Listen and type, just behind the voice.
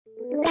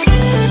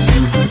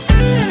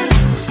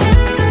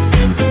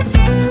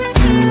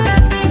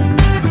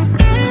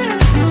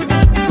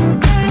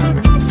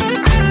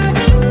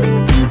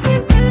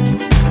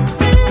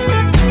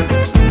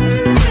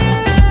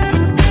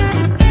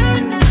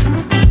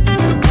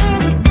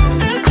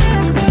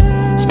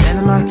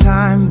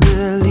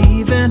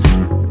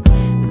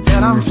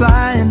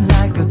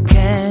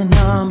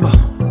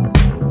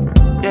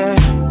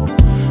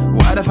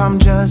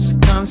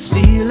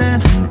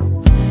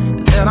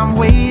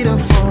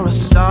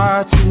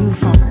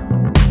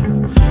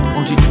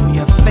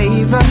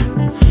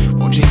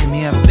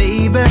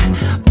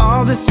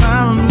this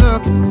time I'm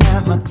looking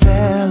at my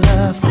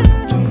telephone,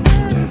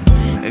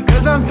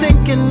 'cause I'm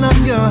thinking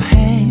of your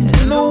hand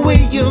and the way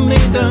you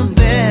make them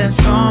dance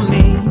on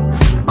me,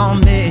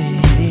 on me.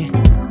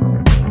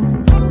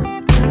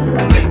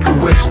 Make a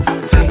wish,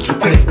 take your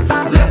pick,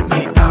 let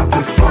me out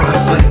before I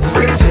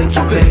sleep. Take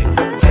your pick,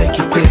 take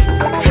your pick,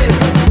 hit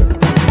it.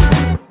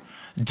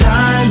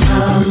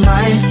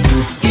 Dynamite,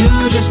 you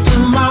just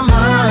blew my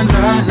mind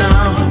right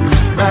now,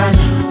 right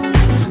now,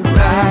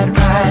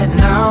 right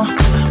now.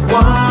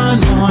 One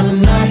more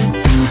night,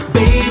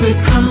 baby,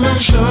 come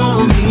and show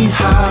me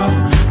how,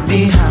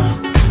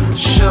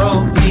 show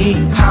me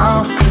how.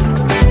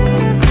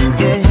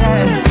 Yeah,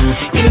 yeah,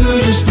 you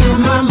just blew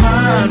my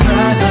mind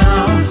right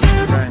now.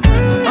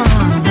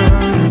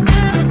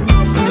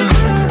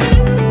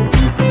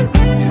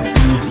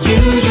 You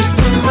just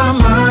blew my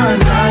mind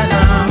right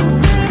now.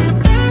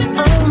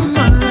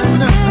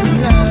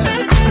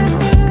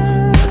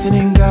 Nothing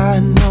ain't got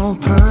no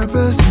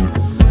purpose.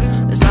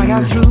 It's like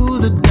I threw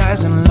the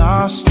dice and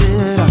lost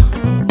it all.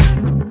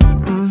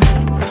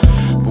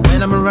 But when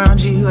I'm around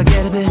you, I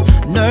get a bit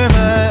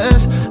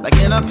nervous, like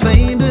in a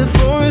plane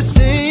before it's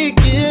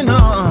taking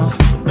off.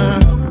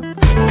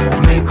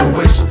 Make a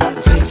wish,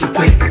 take your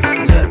pick,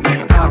 let me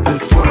out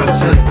before I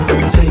slip.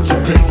 Take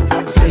your pick,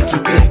 take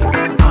your pick.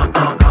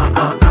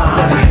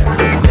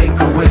 Make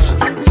a wish,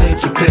 take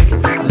your pick,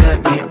 let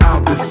me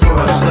out before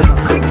I slip.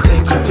 Take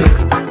your pick,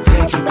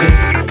 take your pick,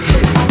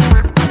 hit it.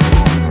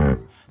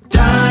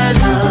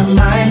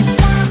 Dynamite,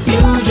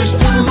 you just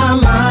blew my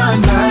mind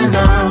right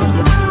now,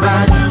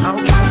 right now,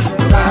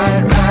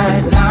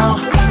 right now.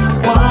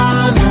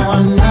 One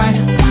more night,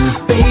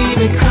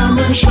 baby, come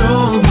and show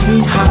me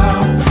how,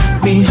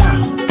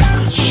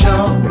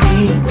 show me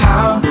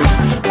how.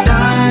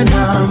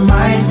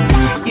 Dynamite,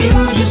 you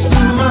just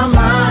blew my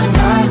mind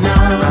right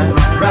now,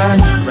 right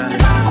now,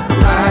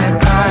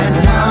 right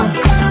now.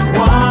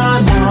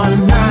 One more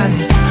night,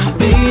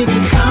 baby,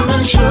 come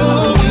and show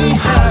me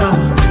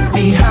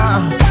how,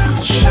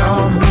 show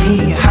me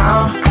how.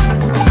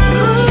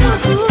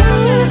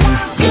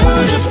 You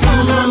just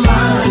blew my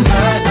mind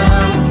right now.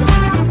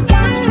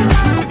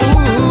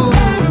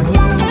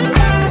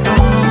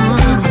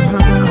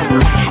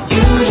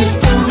 You just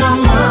blew my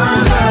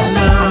mind right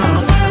now,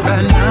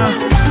 right now,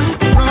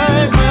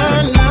 right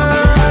now.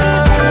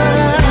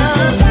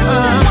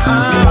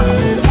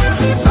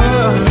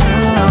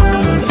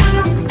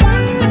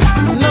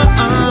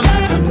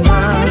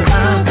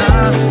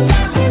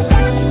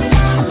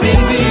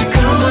 Baby,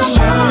 come and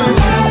show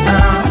me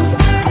now,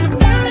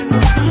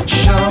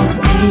 show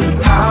me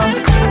how.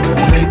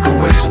 Make a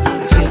wish,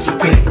 take your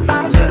pick,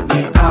 let me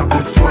out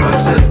before I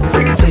slip.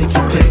 Take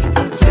your pick,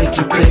 take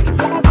your pick,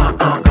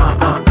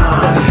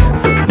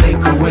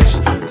 Make a wish,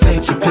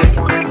 take your pick,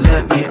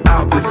 let me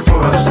out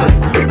before I slip.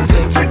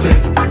 Take your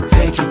pick,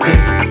 take your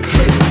pick,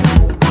 hit it.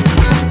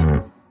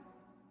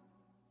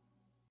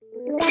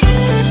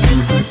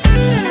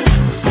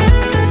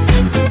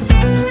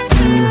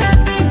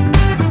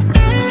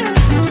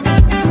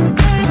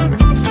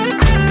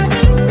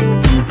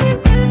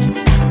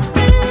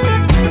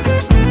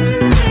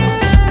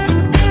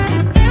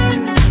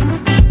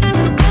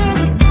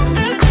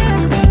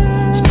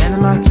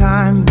 Spending my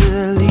time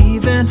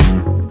believing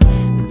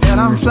that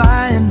I'm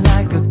flying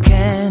like a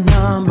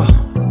cannonball.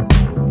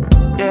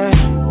 Yeah,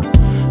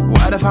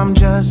 what if I'm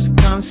just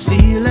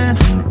concealing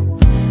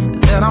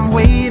that I'm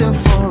waiting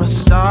for a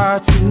star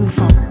to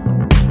fall?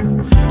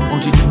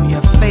 Won't you do me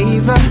a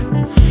favor?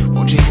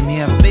 Won't you hit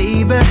me up,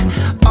 baby?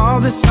 All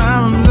this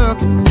time I'm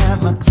looking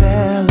at my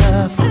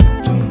telephone,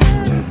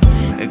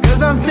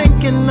 'cause I'm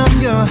thinking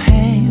of your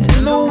hand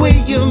and the way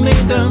you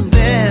make them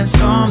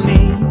dance on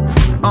me,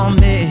 on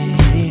me.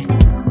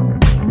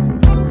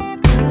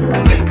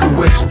 Make a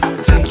wish,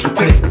 take your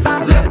pick,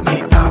 let me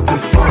out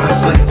before I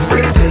slip.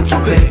 Take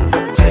your pick,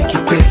 take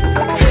your pick,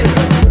 hit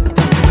it.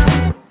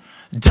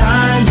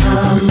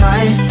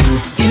 Dynamite,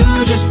 you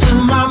just blew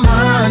my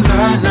mind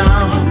right now,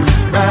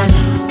 right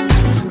now,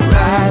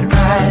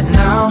 right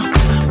now.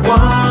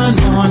 One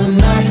more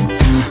night,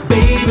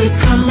 baby,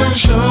 come and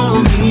show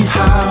me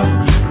how,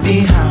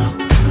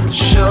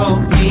 show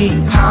me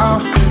how.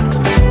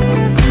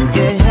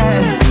 Yeah,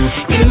 yeah,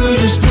 you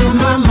just blew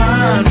my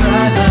mind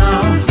right now.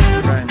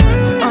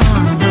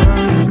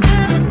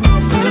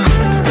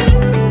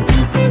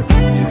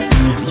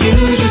 You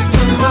just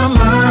blew my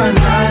mind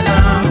right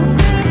now.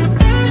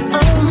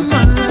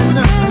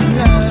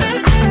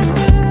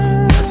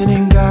 Nothing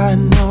ain't got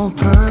no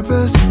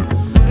purpose.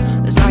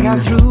 It's like I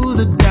threw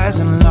the dice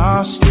and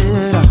lost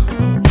it all.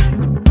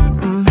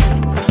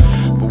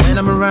 But when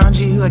I'm around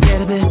you, I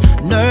get a bit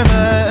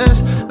nervous,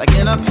 like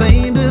in a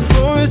plane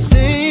before it's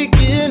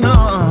taking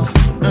off.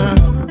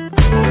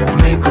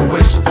 Make a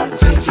wish,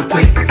 take your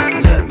pick,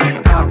 let me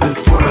out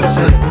before I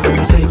slip.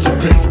 Take your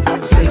pick,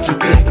 take your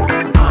pick,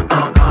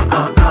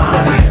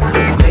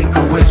 Make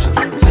a wish,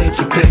 take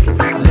your pick,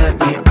 let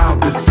me out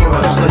before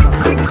I slip.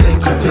 Take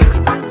your pick,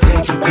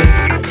 take your pick,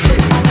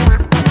 hit it.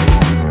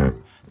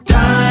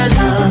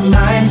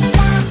 Dynamite,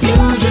 you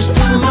just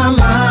blew my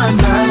mind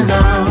right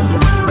now,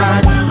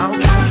 right now,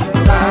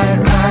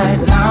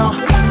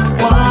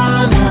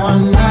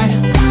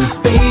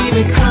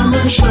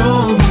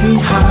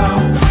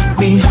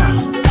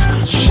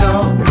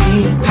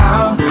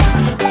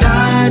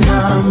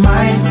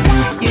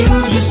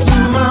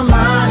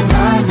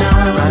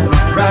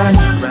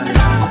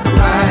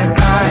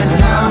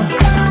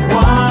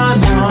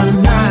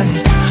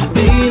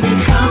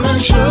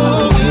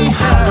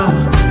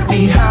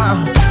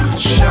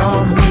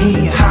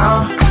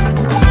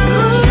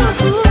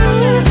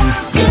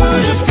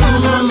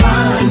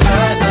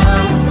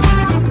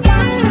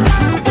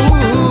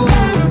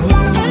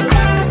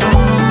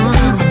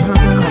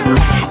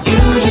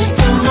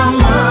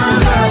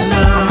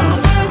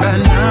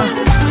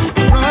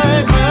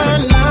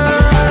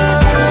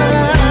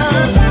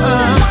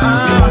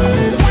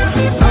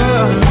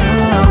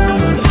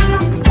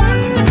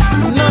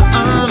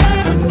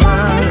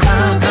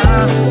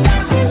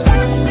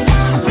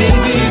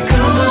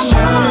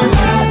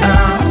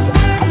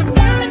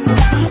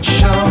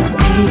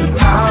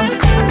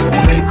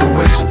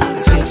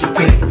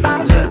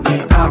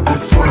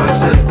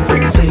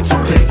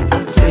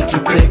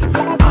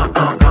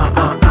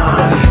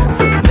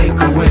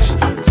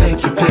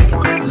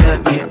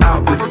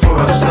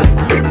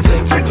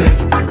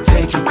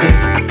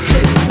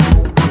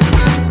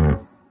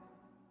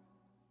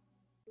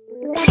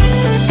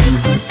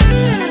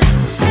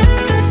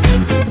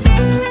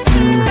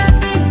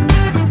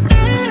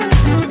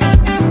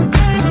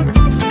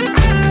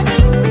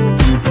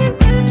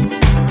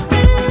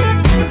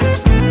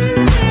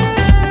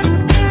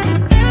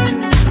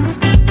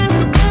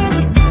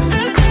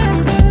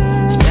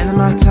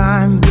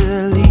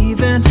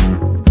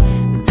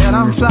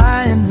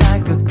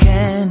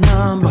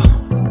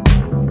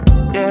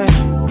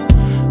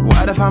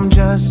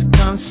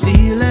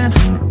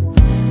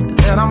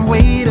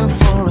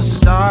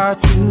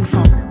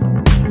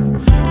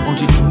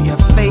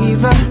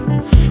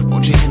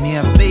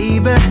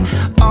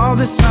 baby. All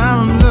this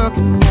time I'm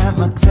looking at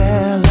my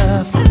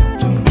telephone,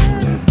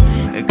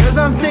 'cause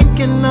I'm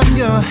thinking of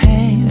your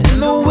hand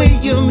and the way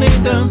you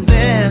made them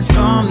dance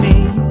on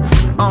me,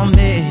 on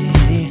me.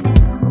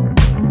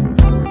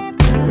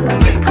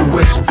 Make a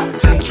wish,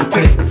 take your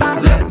pick,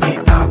 let me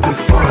out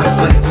before I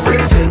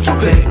sleep. Take your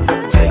pick,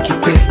 take your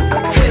pick,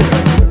 hey.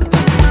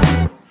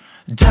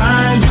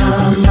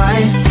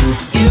 Dynamite,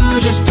 you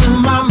just blew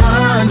my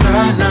mind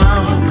right now,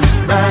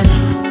 right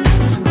now,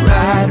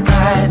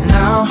 right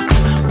now.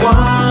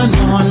 One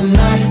more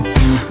night,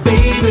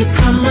 baby,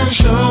 come and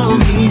show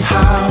me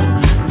how,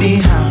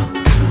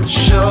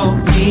 show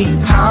me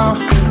how.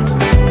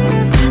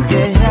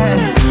 Yeah, yeah,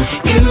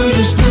 you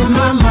just blew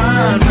my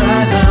mind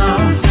right now.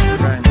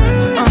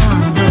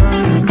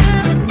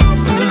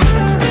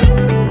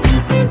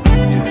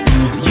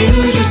 You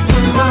just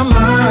blew my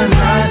mind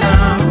right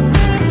now.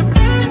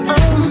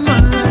 Oh,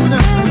 no,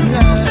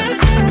 yeah.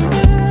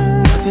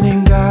 Nothing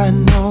ain't got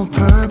no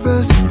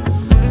purpose.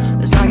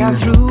 It's like I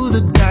threw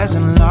the dice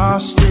and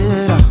lost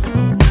it all.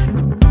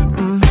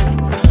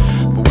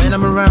 But when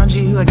I'm around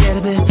you, I get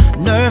a bit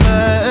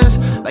nervous,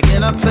 like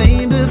in a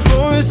plane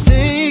before it's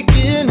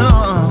taking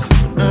off.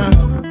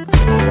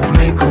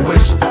 Make a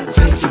wish,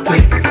 take your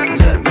pick,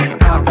 let me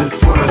out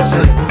before I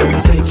slip.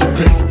 Take your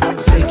pick,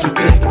 take your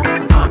pick.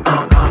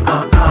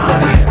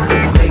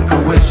 Make a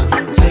wish,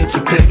 take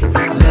your pick,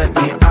 let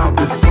me out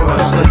before I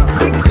slip.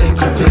 Take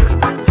your pick,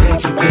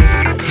 take your pick.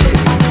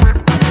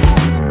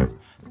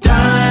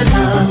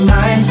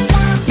 Dynamite,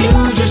 you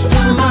just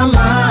blew my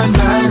mind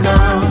right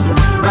now,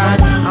 right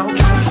now,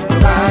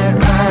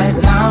 right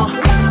now.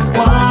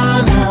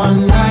 One more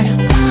night,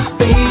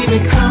 baby,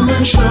 come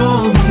and show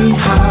me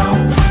how,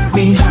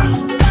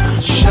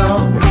 show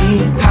me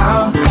how.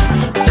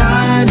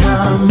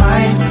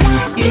 Dynamite,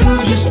 you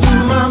just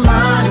blew my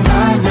mind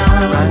right now,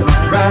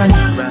 right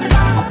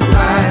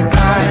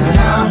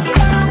now.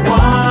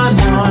 One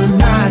more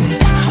night,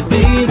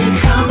 baby,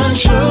 come and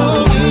show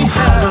me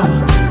how,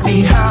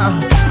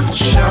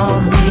 show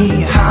me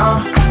how.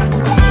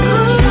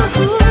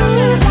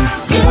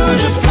 You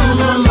just blew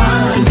my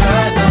mind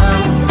right now.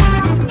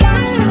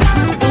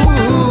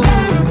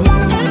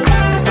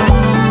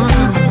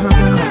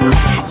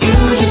 You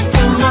just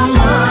blew my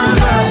mind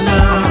right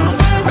now,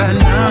 right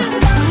now,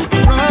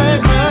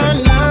 right now.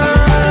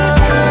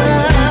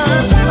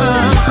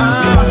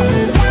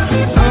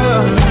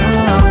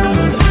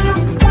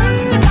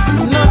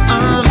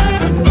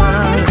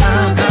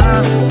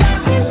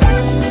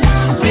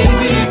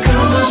 Baby,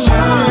 come and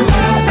show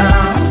me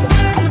how,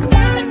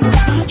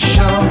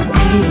 show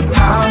me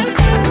how.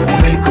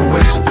 Make a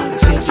wish,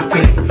 take your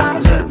pick,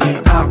 let me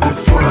out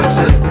before I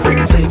slip.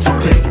 Take your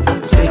pick,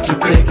 take your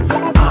pick,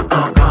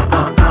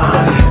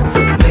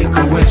 Make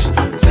a wish,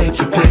 take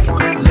your pick,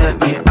 let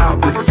me out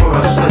before I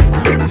slip.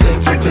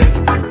 Take your pick,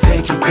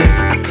 take your pick,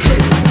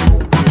 hey.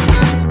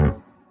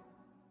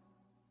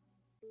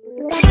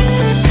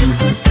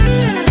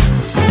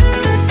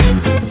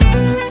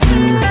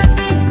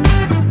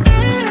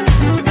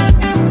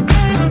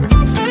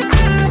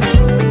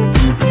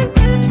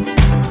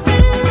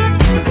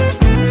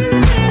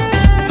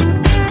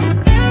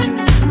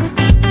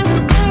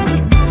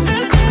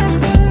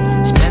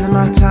 Spending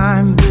my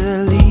time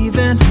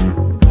believing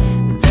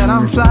that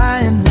I'm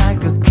flying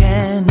like a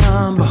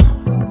cannonball.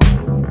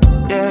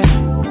 Yeah,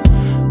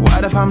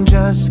 what if I'm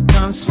just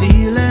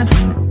concealing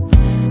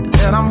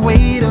that I'm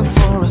waiting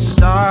for a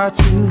star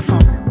to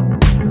fall?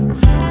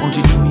 Won't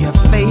you do me a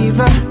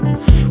favor?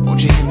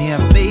 Won't you hit me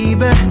up,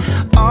 baby?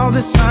 All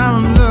this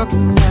time I'm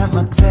looking at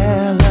my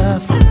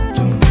telephone,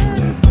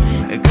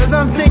 'cause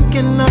I'm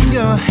thinking of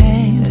your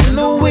hand and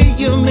the way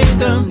you made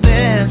them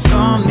dance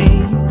on me,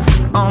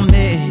 on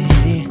me.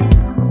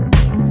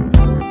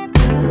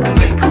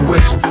 Make a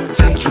wish,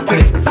 take your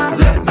pick,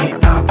 let me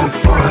out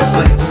before I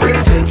slip.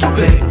 Take your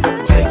pick,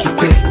 take your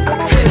pick,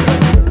 hey.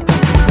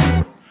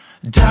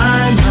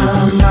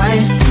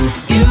 Dynamite,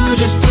 you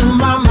just blew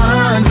my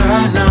mind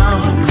right now,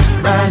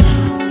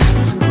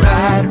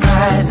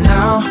 right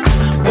now.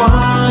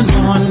 One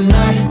more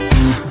night,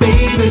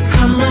 baby,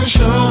 come and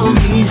show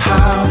me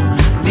how,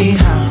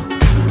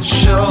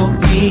 show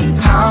me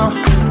how.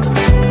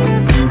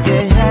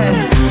 Yeah, yeah,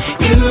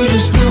 you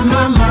just blew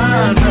my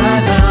mind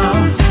right now.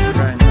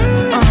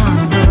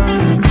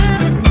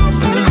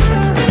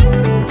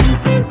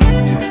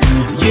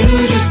 You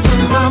just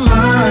blew my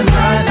mind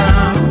right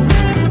now.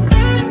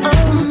 Oh,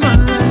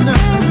 no,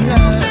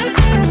 yeah.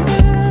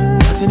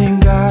 Nothing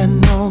ain't got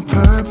no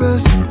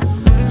purpose.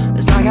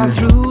 It's like I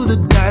threw the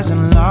dice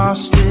and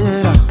lost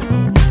it all.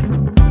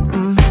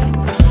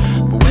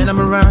 But when I'm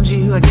around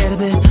you, I get a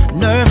bit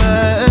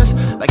nervous,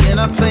 like in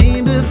a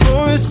plane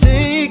before it's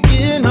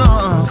taking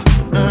off.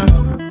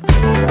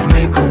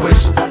 Make a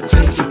wish,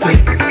 take your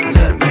pick,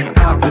 let me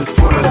out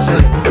before I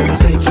slip.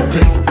 Take your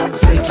pick,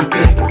 take your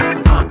pick,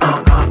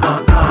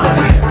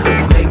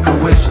 Make a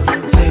wish,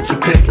 take your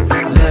pick,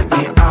 let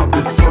me out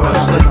before I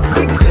slip.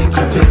 Take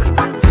your pick,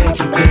 take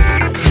your pick,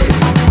 hey.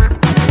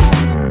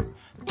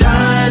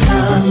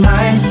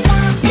 Dynamite,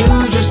 you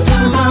just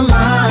blew my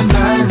mind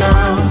right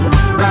now,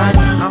 right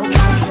now.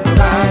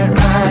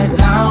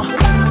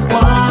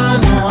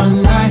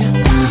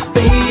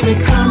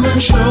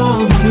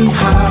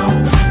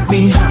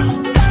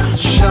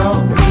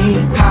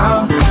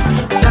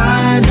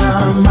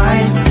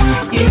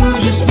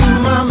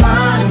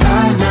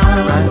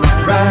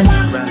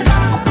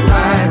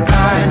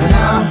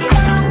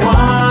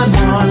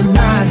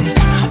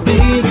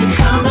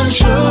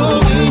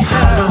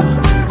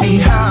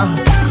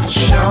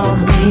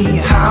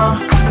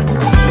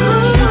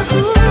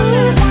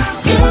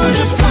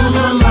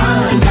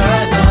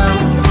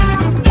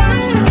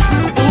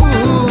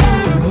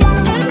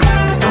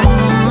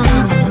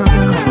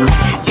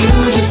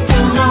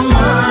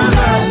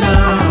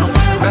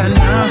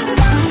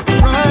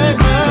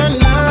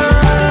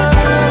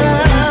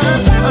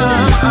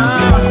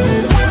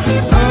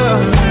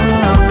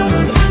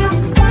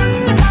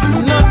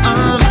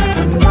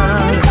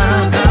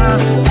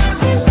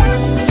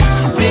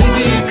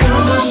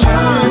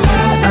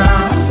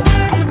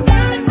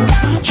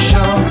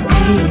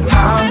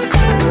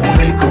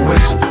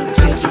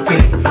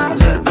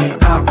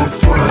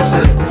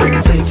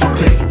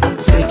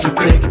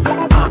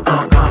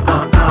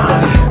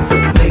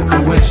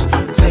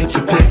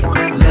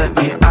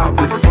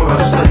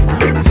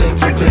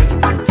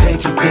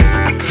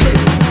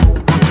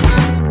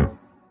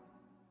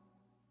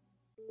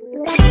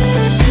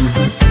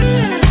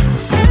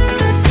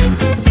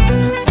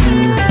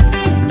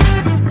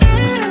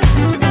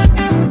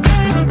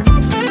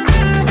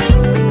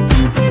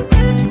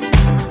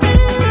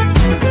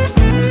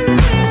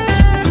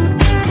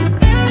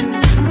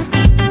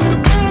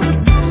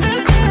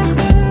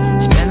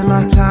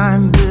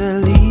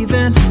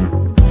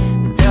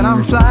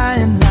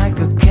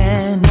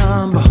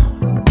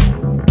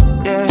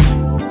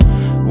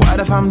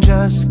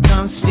 just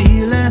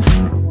concealing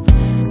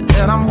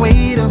that I'm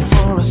waiting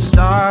for a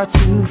star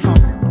to fall.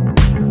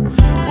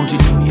 Won't you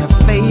do me a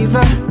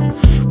favor?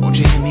 Won't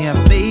you hit me up,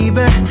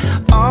 baby?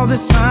 All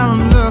this time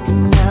I'm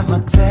looking at my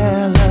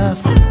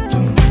telephone,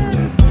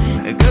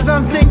 'cause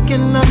I'm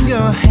thinking of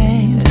your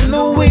hand and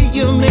the way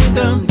you make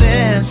them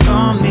dance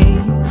on me,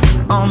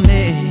 on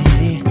me.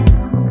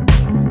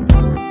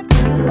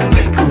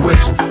 Make a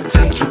wish,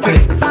 take your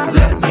pick,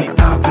 let me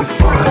out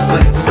before I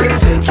sleep.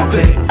 Take your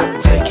pick,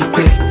 take your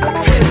pick,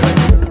 hit it.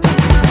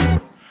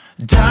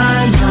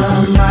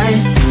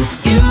 Dynamite,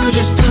 you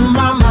just blew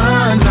my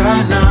mind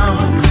right now,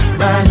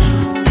 right now,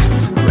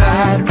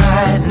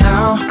 right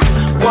now.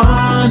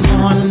 One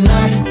more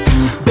night,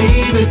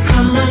 baby,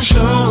 come and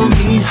show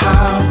me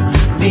how,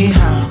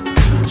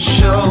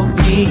 show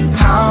me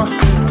how.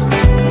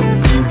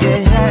 Yeah,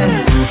 yeah,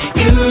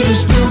 you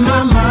just blew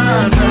my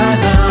mind right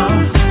now.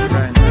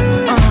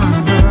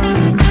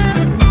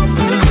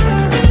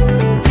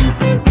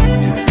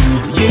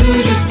 You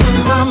just blew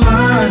my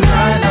mind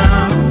right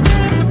now.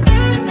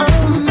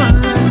 Oh,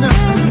 no,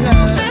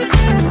 yeah.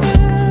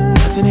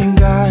 Nothing ain't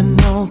got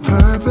no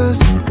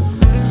purpose.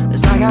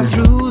 It's like I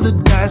threw the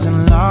dice and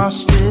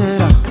lost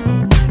it all.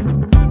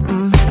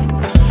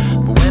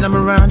 But when I'm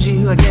around you,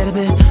 I get a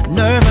bit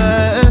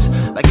nervous,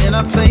 like in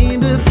a plane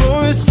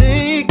before it's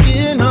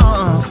taking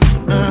off.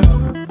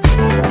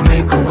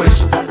 Make a wish,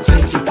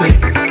 take your pick,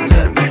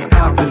 let me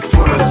out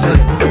before I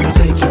slip.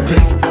 Take your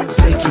pick,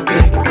 take your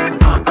pick.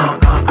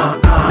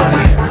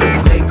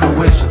 Make a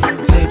wish,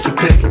 take your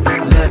pick,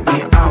 let me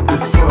out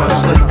before I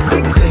slip.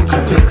 Take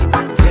your pick,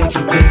 take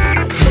your pick,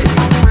 hit it.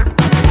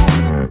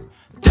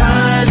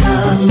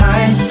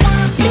 Dynamite,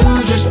 you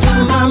just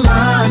blew my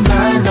mind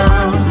right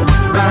now,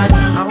 right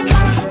now,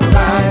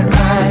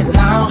 right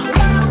now.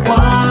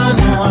 One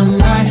more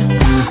night,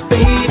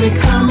 baby,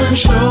 come and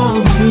show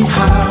me